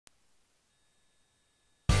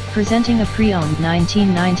Presenting a pre-owned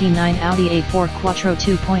 1999 Audi A4 Quattro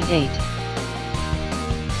 2.8.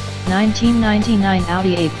 1999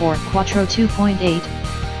 Audi A4 Quattro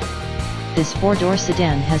 2.8. This four-door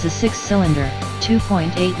sedan has a 6-cylinder,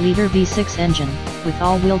 2.8-liter V6 engine, with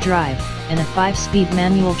all-wheel drive, and a 5-speed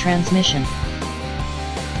manual transmission.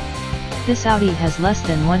 This Audi has less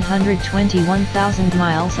than 121,000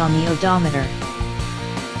 miles on the odometer.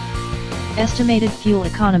 Estimated fuel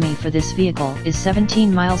economy for this vehicle is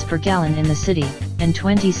 17 miles per gallon in the city, and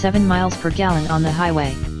 27 miles per gallon on the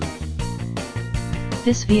highway.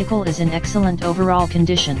 This vehicle is in excellent overall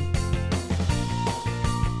condition.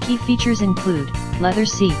 Key features include leather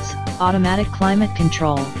seats, automatic climate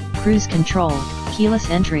control, cruise control, keyless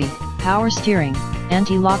entry, power steering,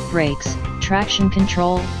 anti-lock brakes, traction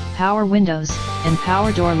control, power windows, and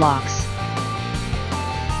power door locks.